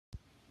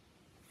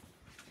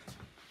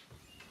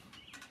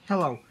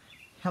Hello,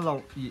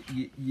 hello,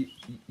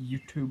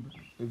 YouTube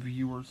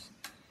viewers.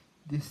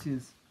 This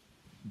is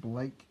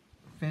Blake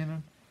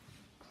Fannin.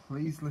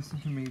 Please listen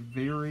to me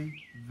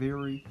very,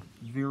 very,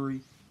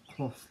 very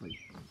closely.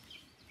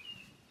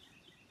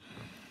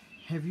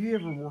 Have you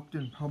ever worked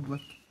in public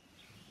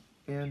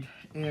and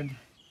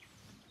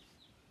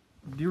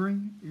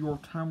during your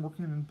time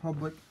working in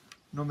public,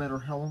 no matter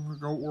how long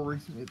ago or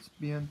recent it's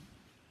been,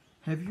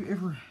 have you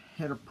ever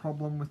had a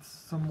problem with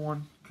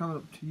someone coming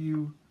up to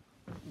you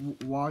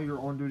while you're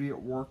on duty at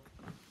work,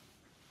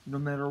 no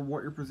matter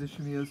what your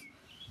position is,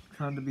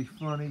 trying to be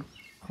funny,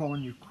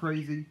 calling you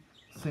crazy,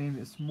 saying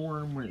it's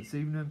morning when it's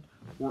evening,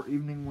 or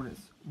evening when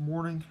it's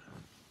morning?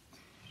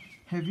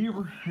 Have you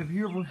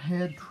ever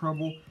had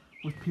trouble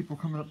with people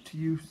coming up to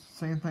you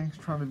saying things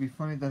trying to be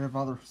funny that have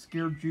either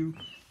scared you,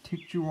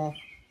 ticked you off,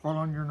 got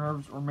on your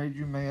nerves, or made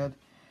you mad?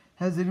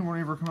 Has anyone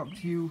ever come up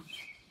to you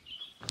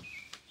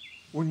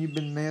when you've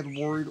been mad,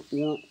 worried,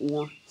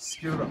 or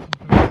scared up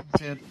and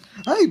said,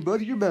 "Hey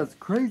buddy, you're about as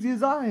crazy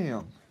as I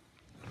am"?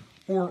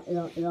 Or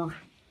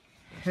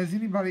has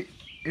anybody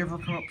ever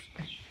come up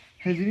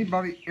has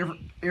anybody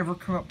ever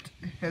come up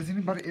has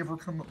anybody ever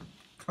come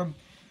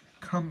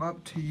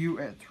up to you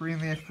at 3 in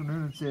the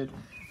afternoon and said,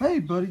 "Hey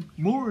buddy,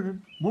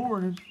 morning,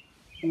 morning"?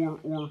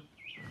 Or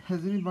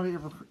has anybody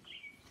ever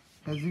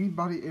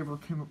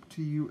come up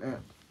to you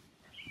at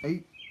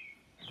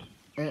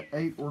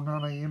 8 or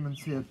 9 a.m. and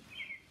said,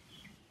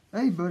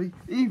 "Hey buddy,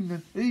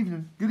 evening,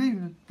 evening, good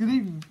evening, good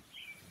evening"?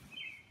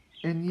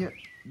 And yet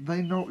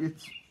they know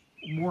it's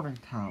morning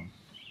time.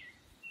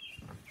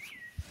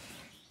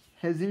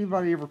 Has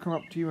anybody ever come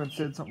up to you and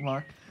said something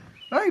like,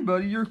 "Hey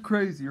buddy, you're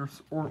crazy,"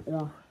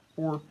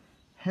 or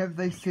have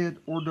they said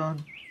or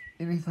done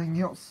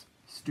anything else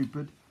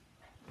stupid,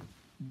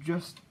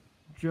 just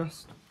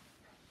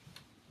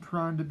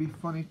trying to be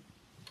funny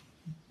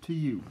to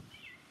you?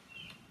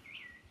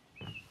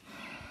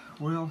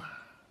 Well,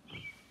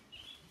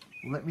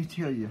 let me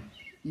tell you,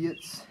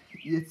 it's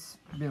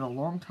been a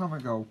long time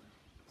ago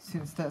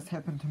since that's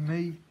happened to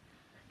me,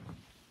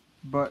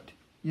 but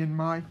in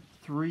my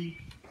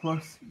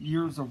 3+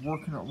 years of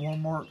working at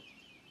Walmart,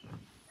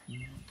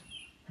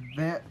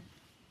 that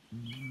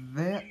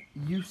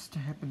used to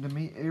happen to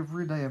me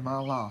every day of my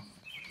life.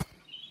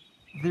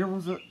 There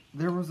was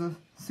a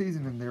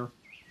season in there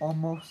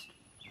almost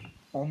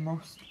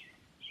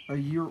a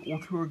year or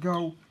two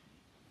ago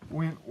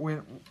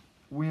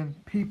when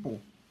people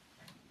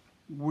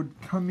would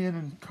come in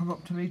and come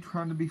up to me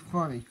trying to be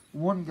funny.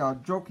 One guy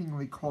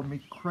jokingly called me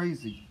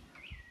crazy.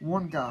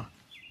 One guy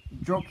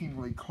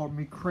jokingly called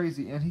me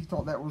crazy, and he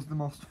thought that was the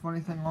most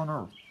funny thing on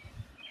earth.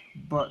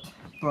 But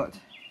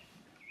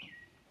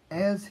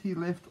as he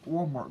left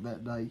Walmart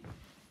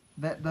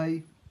that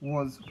day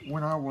was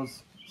when I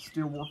was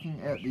still working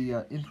at the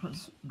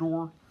entrance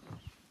door.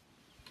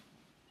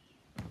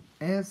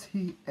 As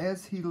he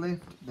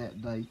left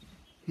that day,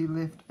 he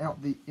left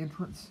out the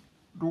entrance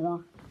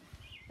door,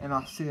 and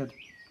I said,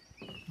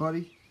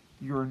 "Buddy,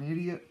 you're an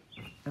idiot."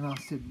 And I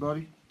said,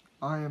 "Buddy,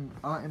 I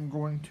am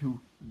going to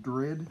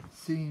dread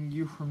seeing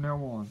you from now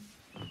on."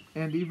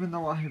 And even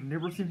though I have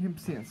never seen him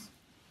since,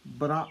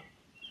 but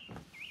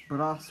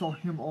I saw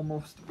him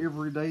almost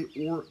every day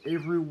or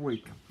every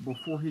week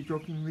before he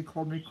jokingly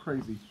called me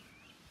crazy.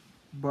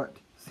 But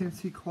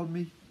since he called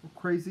me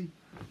crazy,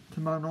 to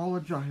my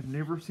knowledge, I have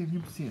never seen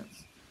him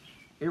since.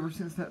 Ever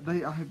since that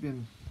day, I have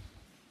been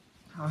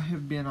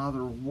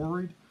either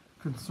worried,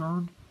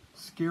 concerned,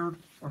 scared,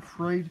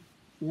 afraid,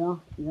 or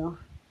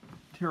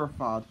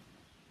terrified,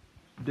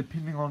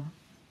 depending on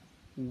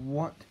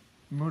what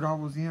mood I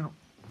was in,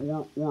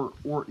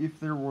 or if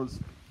there was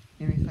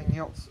anything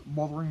else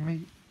bothering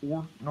me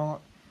or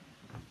not.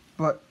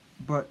 But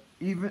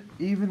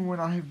even when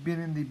I have been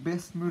in the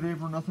best mood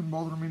ever, nothing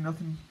bothering me,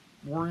 nothing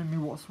worrying me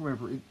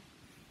whatsoever.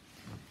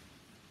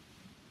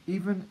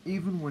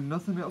 Even when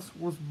nothing else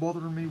was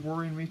bothering me,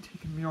 worrying me,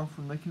 ticking me off,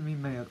 or making me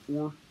mad,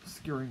 or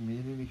scaring me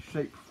in any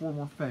shape, form,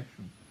 or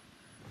fashion,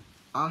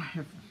 I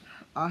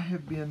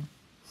have been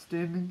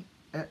standing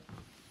at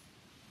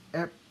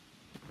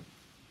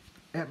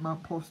my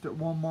post at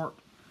Walmart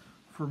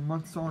for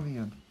months on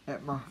end,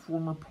 at my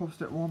former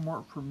post at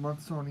Walmart for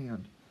months on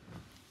end,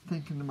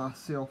 thinking to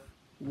myself,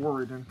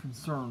 worried and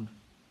concerned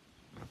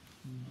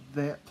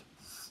that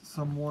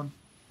someone,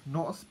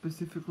 not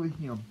specifically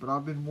him, but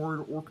I've been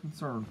worried or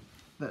concerned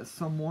that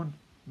someone,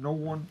 no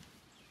one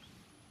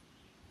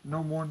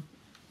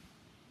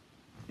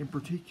in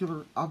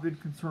particular, I've been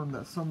concerned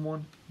that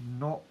someone,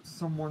 not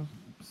someone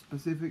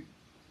specific,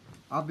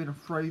 I've been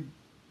afraid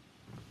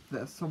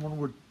that someone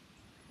would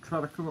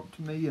try to come up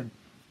to me and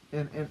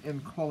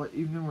call it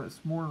evening when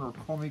it's morning, or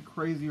call me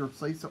crazy, or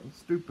say something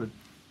stupid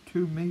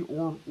to me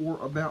or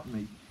about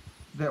me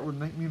that would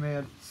make me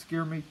mad,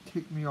 scare me,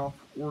 tick me off,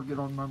 or get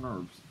on my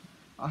nerves.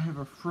 I have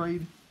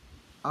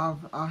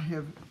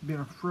been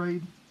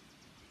afraid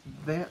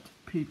that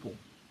people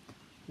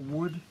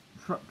would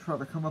try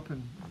to come up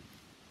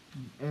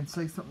and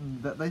say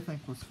something that they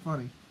think was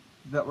funny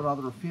that would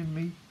either offend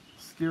me,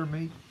 scare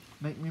me,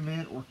 make me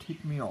mad, or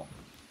tick me off.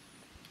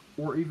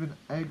 or even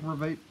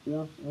aggravate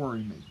or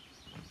worry me.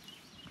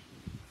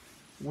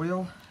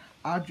 Well,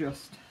 I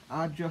just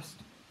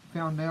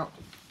found out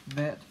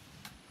that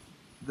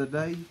the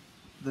day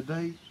the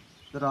day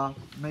that I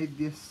made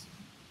this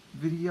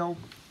video,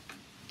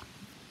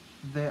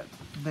 that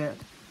that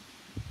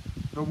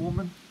the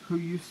woman who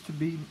used to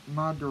be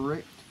my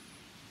direct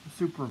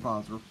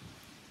supervisor,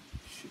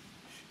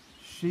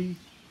 she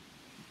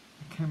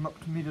came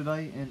up to me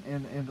today,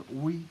 and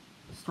we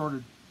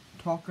started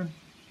talking,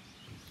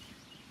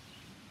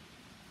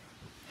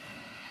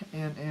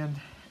 and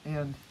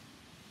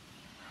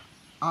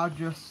I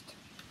just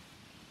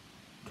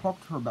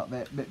talked to her about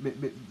that,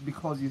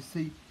 because you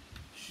see,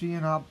 she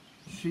and I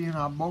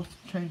both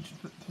changed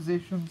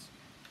positions,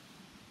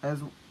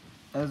 as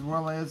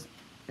well as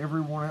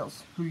everyone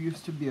else who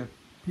used to be a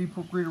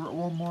people greeter at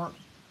Walmart.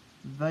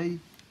 They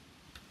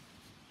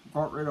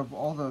got rid of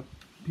all the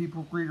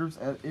people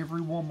greeters at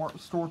every Walmart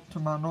store, to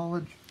my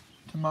knowledge,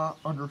 to my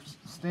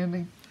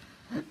understanding,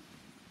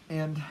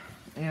 and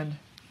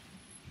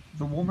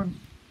the woman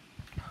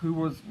who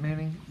was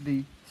manning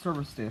the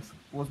service desk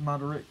was my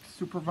direct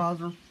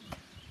supervisor.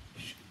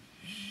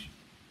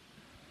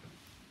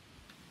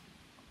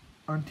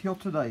 Until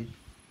today,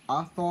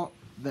 I thought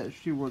that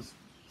she was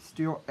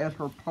still at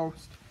her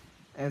post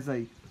as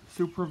a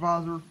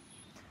supervisor.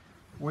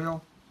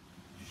 Well,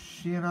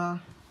 she and I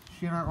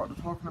got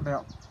to talking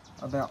about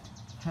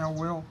how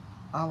well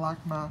I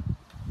like my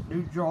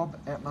new job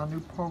at my new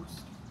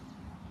post.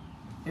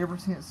 Ever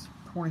since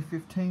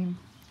 2015,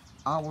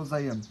 I was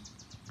a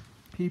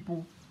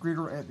people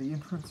greeter at the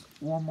entrance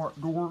Walmart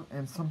door,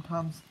 and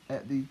sometimes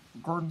at the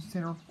garden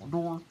center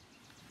door.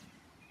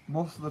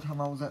 Most of the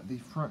time I was at the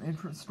front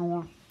entrance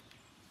door.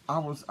 I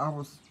was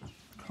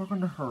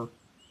talking to her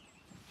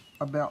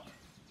about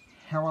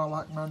how I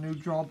like my new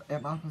job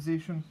at my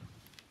position,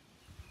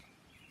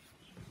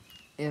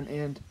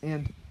 and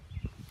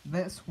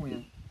that's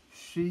when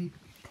she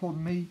told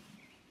me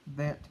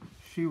that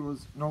she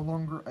was no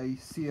longer a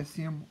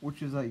CSM,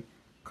 which is a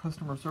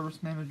customer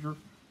service manager.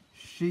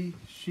 She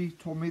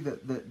told me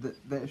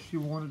that she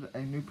wanted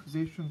a new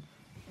position,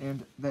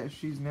 and that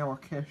she's now a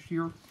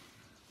cashier.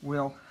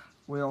 Well,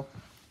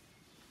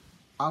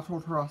 I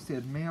told her, I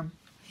said, "Ma'am,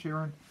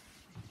 Sharon,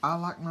 I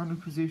like my new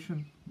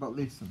position, but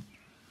listen,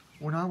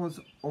 when I was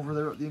over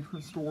there at the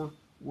entrance store,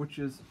 which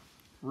is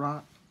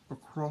right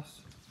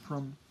across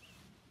from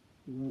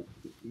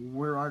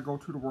where I go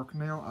to work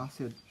now," I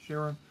said,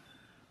 "Sharon,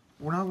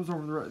 when I was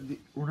over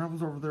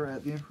there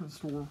at the entrance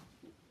store,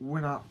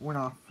 when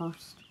I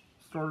first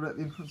started at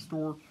the entrance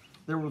store,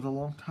 there was a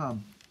long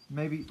time,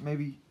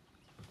 maybe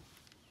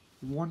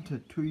 1 to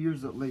 2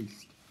 years at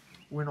least,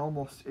 when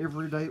almost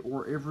every day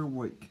or every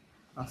week,"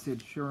 I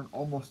said, "Sharon,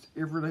 almost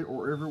every day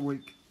or every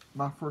week,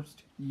 my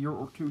first year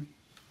or two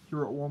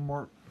here at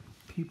Walmart,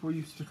 people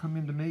used to come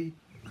in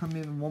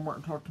Walmart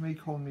and talk to me,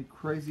 calling me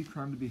crazy,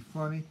 trying to be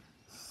funny,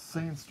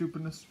 saying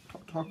stupidness,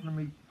 talking to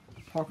me,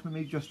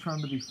 just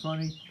trying to be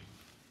funny."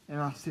 And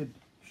I said,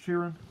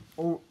 "Sharon,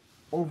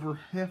 over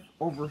half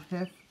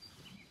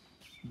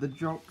the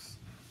jokes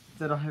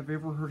that I have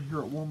ever heard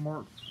here at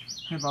Walmart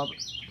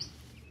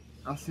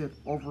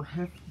over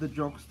half the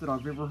jokes that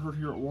I've ever heard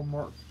here at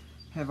Walmart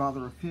have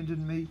either offended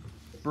me,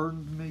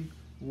 burdened me,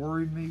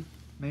 worried me,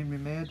 made me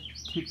mad,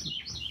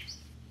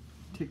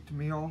 ticked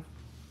me off,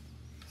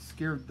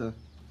 scared the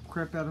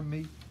crap out of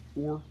me,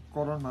 or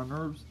got on my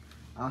nerves."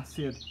 I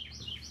said,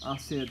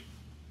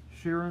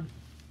 "Sharon,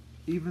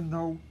 even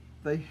though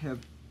they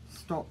have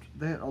stopped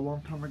that a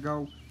long time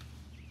ago,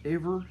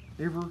 ever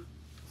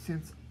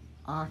since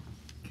I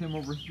came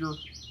over here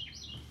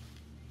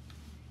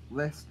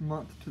last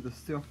month to the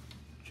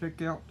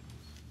self-checkout,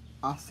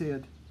 I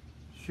said,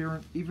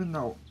 Sharon, even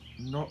though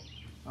no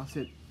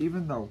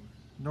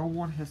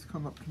one has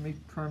come up to me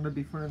trying to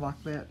be funny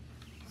like that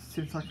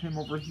since I came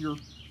over here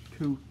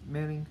to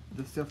manning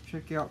the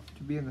self-checkout,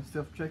 to being the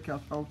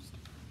self-checkout host,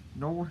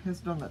 no one has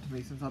done that to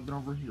me since I've been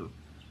over here.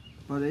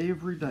 But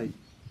every day,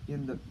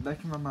 in the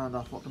back of my mind,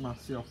 I thought to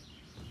myself,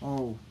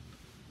 oh,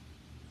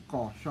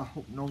 gosh, I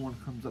hope no one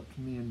comes up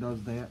to me and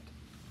does that.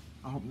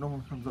 I hope no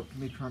one comes up to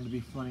me trying to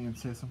be funny and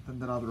says something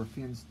that either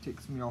offends,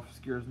 ticks me off,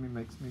 scares me,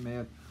 makes me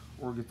mad,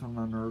 or gets on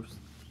my nerves."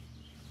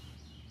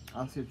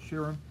 I said,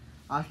 Sharon,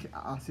 I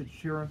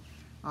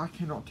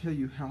cannot tell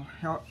you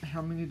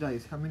how many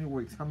days, how many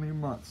weeks, how many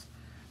months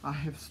I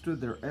have stood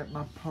there at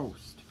my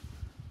post,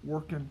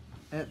 working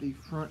at the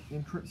front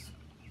entrance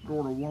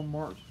door to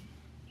Walmart,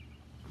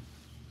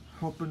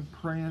 hoping,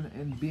 praying,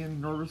 and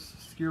being nervous,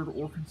 scared,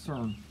 or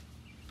concerned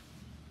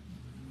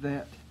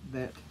that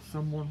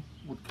someone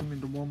would come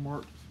into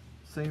Walmart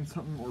saying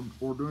something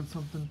or doing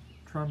something,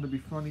 trying to be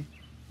funny,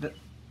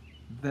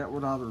 that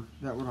would either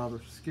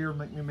scare,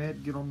 make me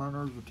mad, get on my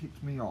nerves, or tick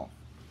me off.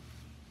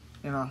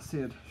 And I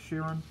said,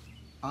 Sharon,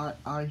 I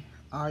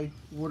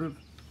would have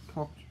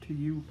talked to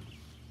you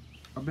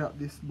about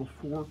this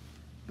before,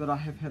 but I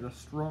have had a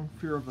strong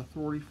fear of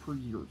authority for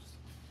years.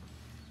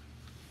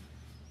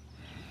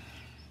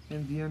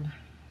 And then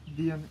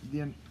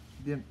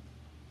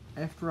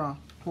after I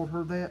told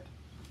her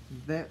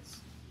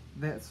that's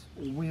that's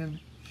when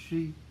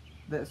she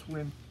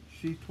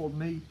told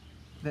me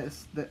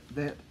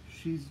that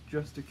she's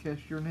just a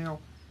cashier now,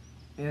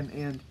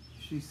 and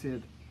she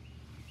said,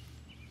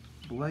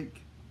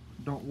 Blake,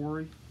 don't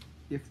worry,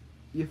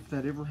 if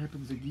that ever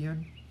happens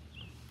again,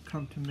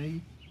 come to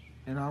me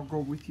and I'll go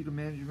with you to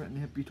management and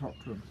help you talk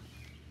to him.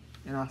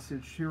 And I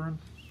said, Sharon,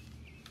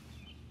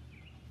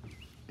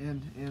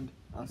 and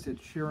I said,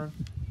 Sharon,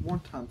 one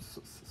time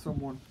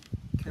someone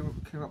came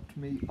up to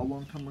me a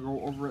long time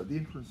ago over at the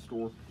entrance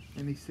store,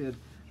 and he said,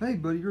 hey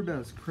buddy, you're about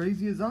as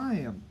crazy as I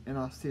am. And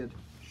I said,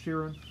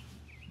 Sharon,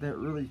 that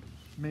really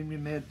made me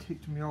mad,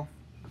 ticked me off,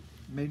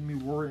 made me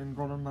worry and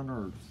got on my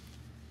nerves.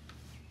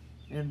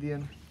 And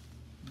then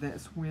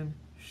that's when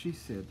she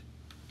said,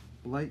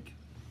 Blake,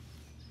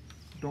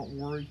 don't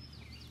worry,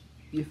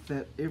 if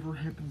that ever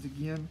happens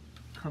again,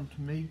 come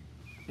to me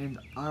and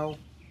I'll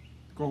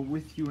go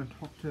with you and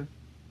talk to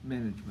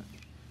management.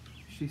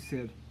 She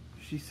said,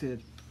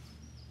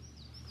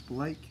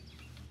 Blake,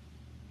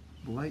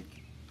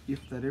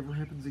 if that ever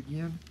happens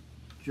again,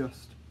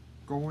 just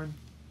go and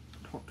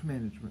talk to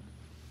management.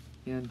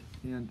 And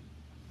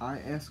I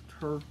asked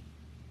her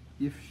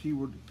if she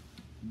would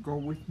go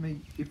with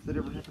me if that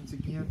ever happens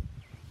again,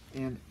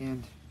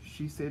 and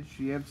she said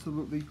she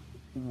absolutely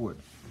would.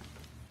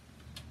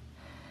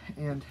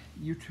 And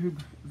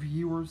YouTube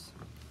viewers,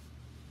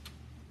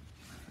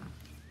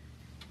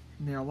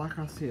 now like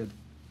I said,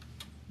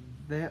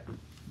 that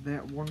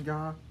one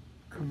guy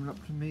coming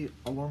up to me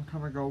a long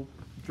time ago,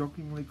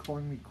 jokingly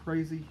calling me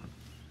crazy,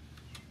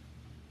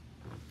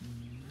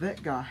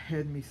 that guy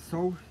had me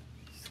so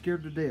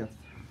scared to death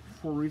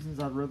for reasons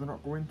I'd rather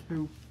not go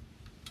into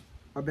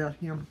about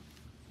him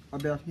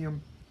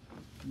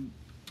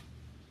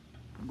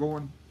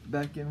going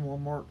back in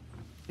Walmart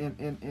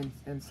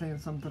and saying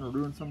something or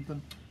doing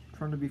something,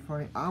 trying to be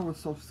funny. I was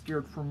so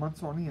scared for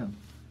months on end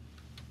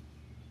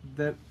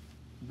that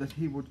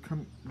he would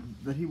come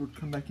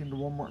back into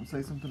Walmart and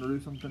say something or do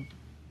something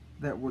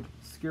that would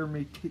scare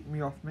me, tick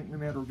me off, make me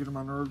mad, or get on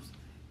my nerves.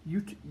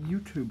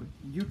 YouTube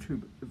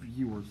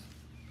viewers,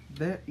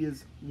 that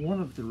is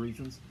one of the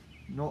reasons,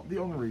 not the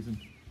only reason,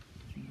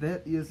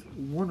 that is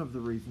one of the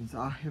reasons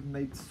I have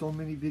made so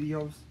many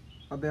videos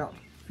about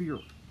fear.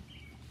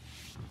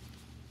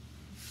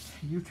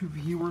 YouTube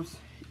viewers,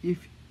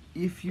 if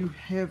you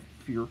have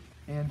fear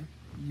and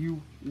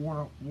you want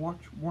to watch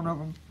one of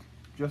them,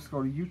 just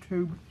go to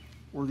YouTube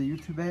or the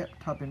YouTube app,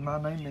 type in my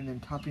name, and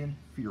then type in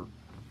fear.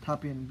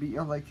 Type in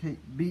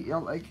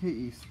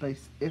B-L-A-K-E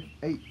space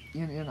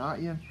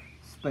F-A-N-N-I-N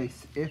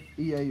space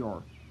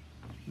F-E-A-R.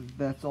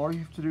 That's all you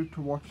have to do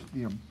to watch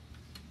them.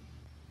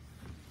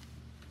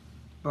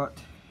 But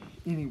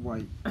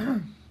anyway,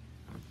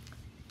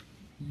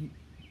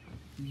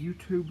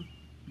 YouTube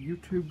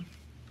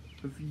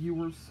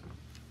viewers,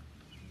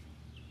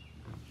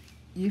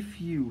 if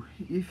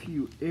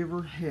you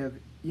ever have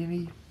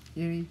any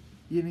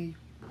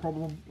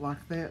problem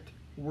like that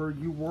where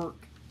you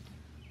work,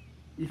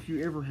 if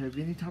you ever have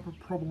any type of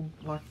problem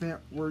like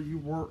that where you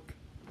work,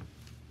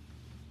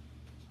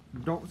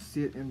 don't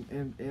sit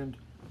and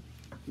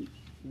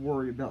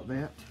worry about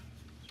that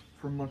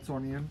for months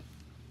on end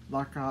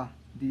like I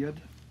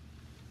did.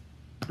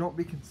 Don't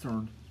be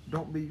concerned.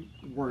 Don't be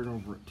worried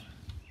over it.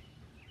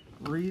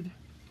 Read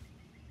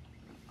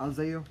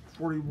Isaiah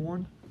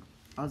 41,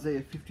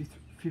 Isaiah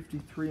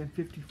 53 and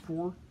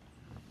 54,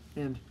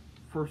 and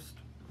 1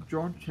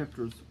 John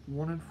chapters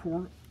 1 and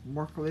 4,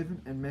 Mark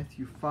 11, and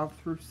Matthew 5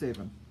 through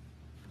 7.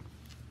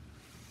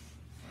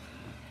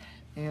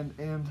 And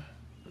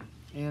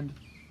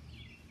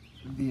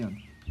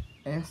then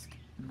ask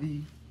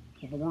the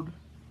Lord,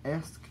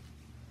 ask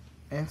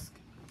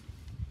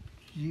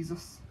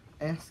Jesus,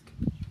 ask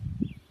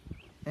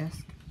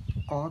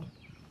God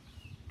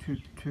to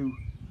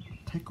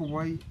take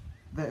away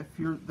that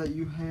fear that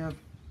you have.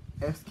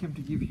 Ask Him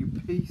to give you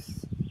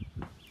peace,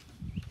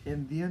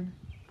 and then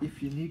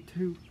if you need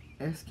to,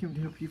 ask Him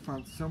to help you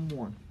find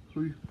someone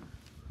who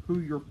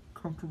you're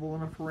comfortable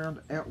enough around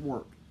at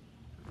work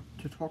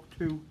to talk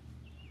to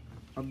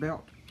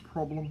about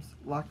problems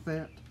like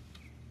that,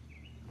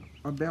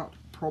 about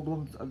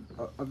problems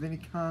of any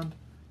kind,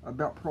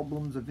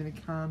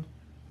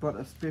 but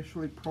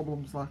especially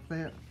problems like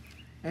that.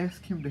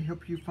 Ask Him to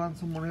help you find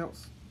someone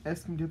else.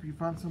 Ask Him to help you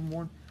find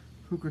someone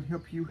who can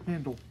help you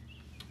handle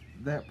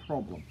that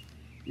problem.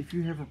 If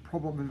you have a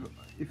problem,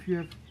 if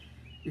you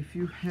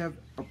have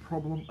a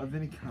problem of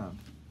any kind,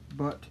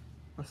 but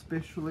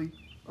especially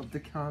of the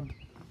kind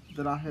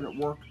that I had at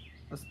work,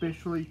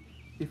 especially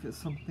if it's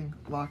something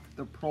like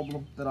the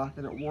problem that I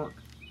had at work,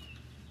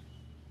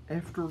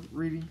 after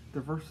reading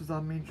the verses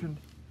I mentioned,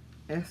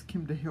 ask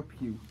Him to help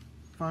you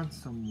find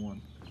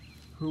someone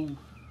who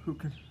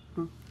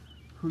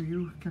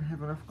you can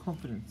have enough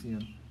confidence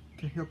in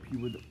to help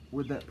you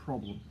with that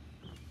problem.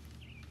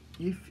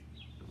 If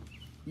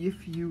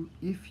you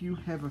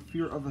have a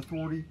fear of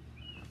authority,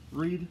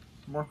 read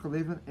Mark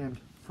 11 and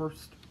 1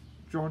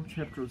 John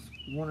chapters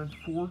 1 and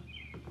 4,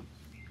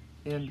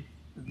 and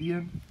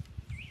then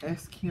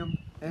ask him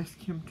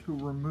to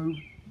remove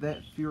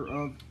that fear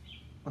of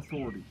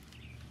authority.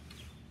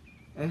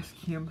 Ask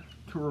him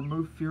to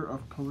remove fear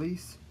of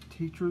police,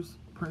 teachers,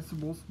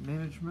 principals,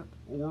 management,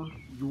 or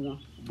your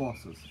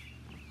bosses.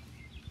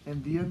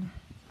 And then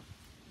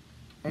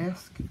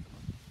ask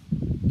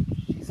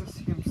Jesus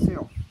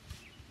himself.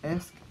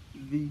 Ask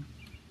the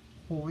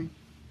Holy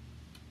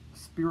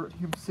Spirit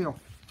himself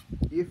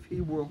if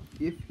he will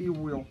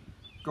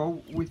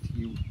go with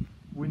you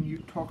when you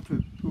talk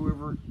to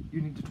whoever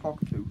you need to talk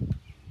to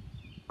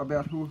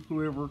about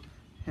whoever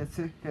has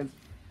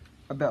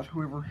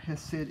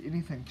said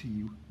anything to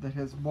you that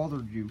has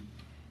bothered you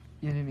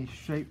in any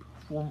shape,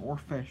 form, or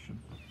fashion.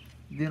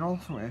 Then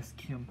also ask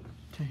him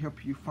to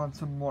help you find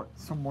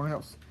someone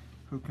else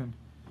who can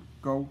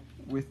go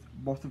with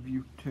both of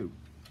you too.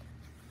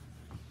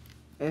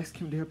 Ask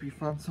him to help you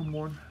find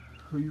someone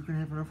who you can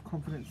have enough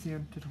confidence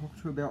in to talk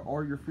to about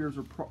all your fears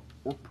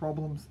or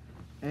problems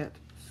at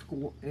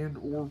school and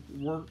or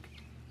work.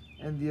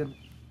 And then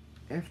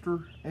after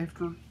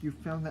you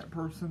found that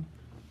person,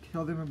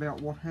 tell them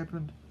about what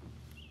happened.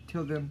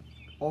 Tell them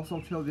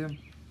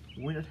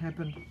when it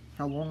happened,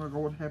 how long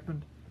ago it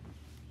happened,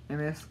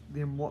 and ask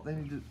them what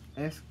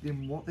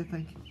they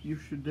think you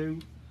should do.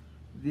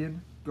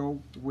 Then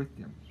go with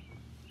them.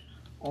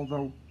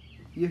 Although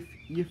if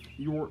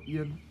you're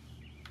in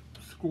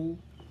school,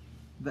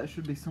 that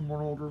should be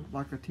someone older,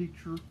 like a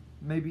teacher,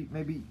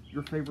 maybe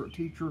your favorite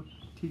teacher,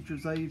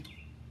 teacher's aide,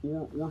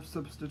 or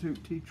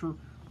substitute teacher,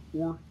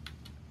 or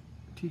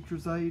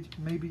teacher's aide,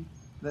 maybe.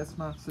 That's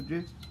my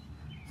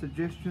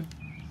suggestion.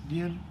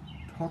 Then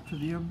talk to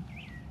them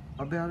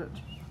about it,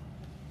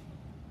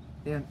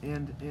 and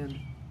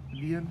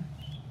then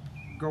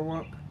go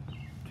up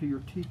to your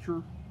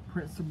teacher,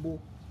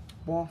 principal,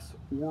 boss,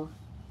 or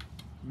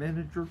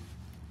manager,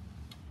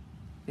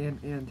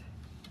 and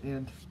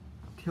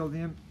tell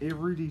them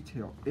every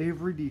detail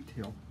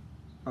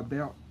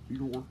about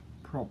your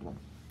problem.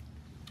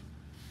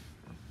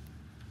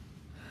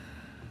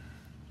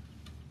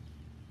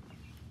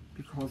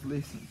 Because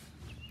listen,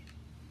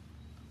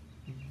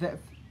 that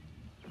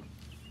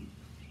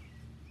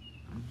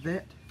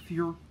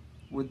fear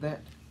with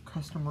that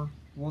customer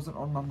wasn't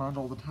on my mind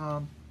all the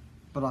time,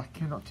 but I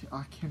cannot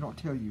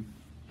tell you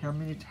how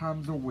many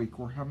times a week,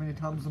 or how many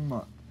times a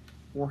month,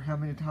 or how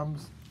many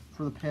times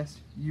for the past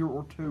year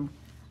or two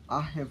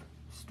I have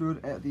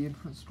stood at the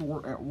entrance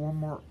door at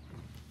Walmart,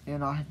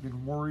 and I have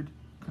been worried,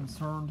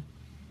 concerned,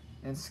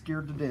 and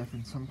scared to death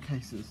in some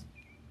cases,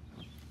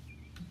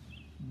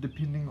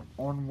 depending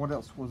on what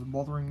else was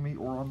bothering me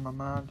or on my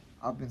mind.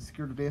 I've been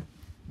scared to death,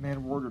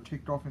 mad, worried, or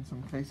ticked off in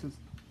some cases,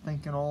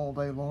 thinking all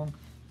day long,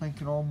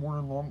 thinking all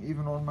morning long,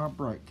 even on my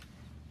break,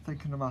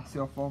 thinking to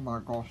myself, oh my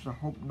gosh, I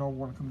hope no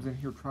one comes in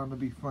here trying to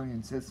be funny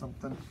and says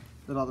something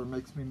that either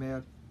makes me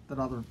mad,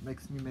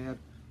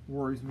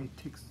 worries me,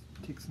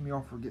 ticks me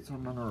off, or gets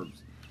on my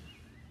nerves.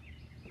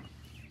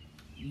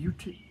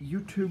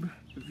 YouTube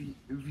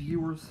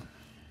viewers,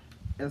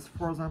 as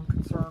far as I'm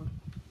concerned,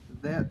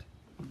 that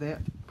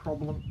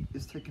problem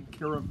is taken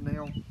care of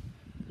now.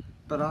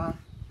 But I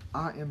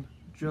am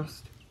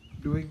just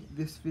doing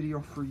this video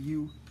for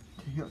you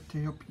to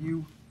help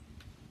you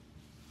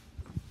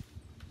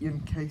in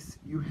case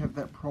you have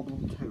that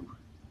problem too.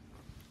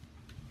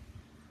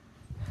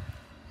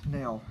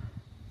 Now,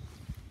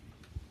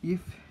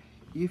 if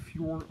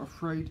you're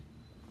afraid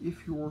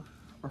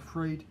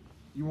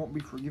you won't be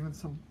forgiven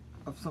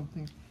of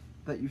something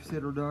that you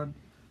said or done,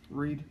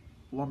 read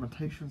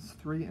Lamentations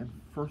 3 and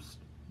 1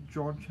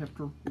 John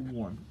chapter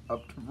 1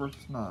 up to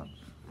verse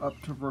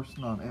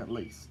 9 at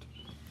least.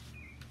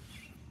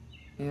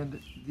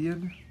 And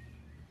then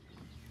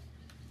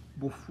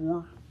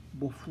before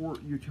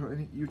you tell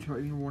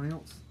anyone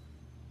else,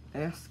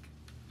 ask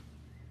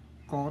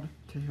God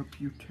to help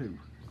you too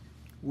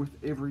with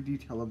every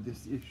detail of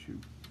this issue.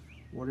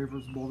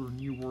 Whatever's bothering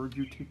you, worried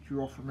you, ticked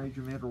you off, or made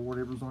you mad, or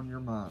whatever's on your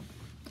mind.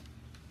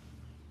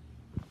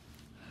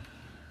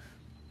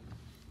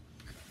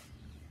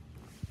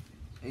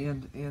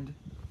 And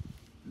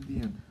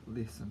then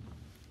listen.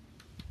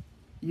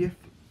 If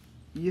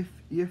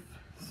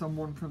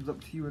someone comes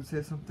up to you and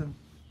says something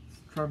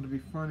trying to be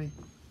funny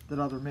that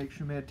either makes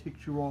you mad,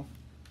 ticks you off,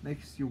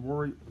 makes you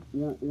worry,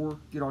 or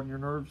get on your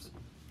nerves,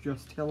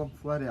 just tell them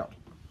flat out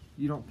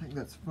you don't think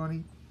that's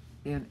funny,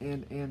 and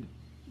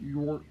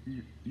you're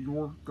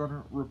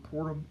gonna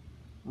report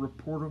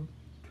them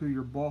to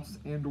your boss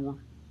and or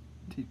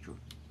teacher.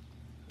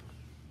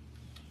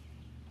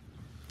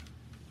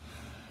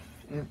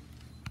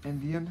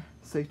 And then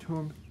say to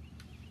them,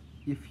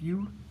 if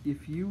you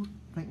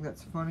think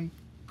that's funny,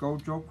 go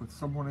joke with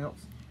someone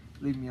else.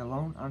 Leave me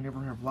alone. I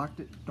never have liked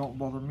it. Don't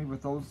bother me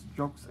with those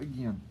jokes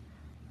again.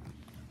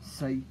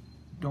 Say,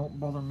 don't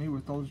bother me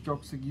with those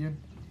jokes again.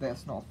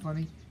 That's not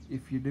funny.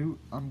 If you do,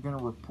 I'm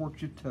gonna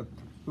report you to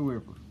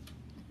whoever.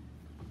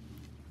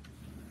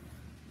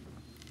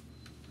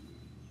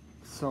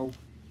 So,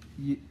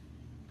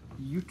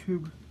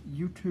 YouTube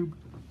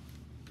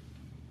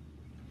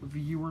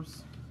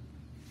viewers,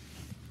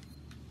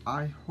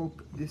 I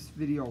hope this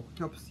video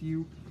helps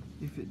you.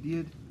 If it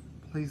did,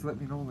 please let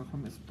me know in the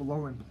comments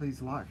below, and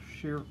please like,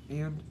 share,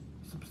 and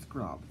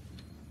subscribe.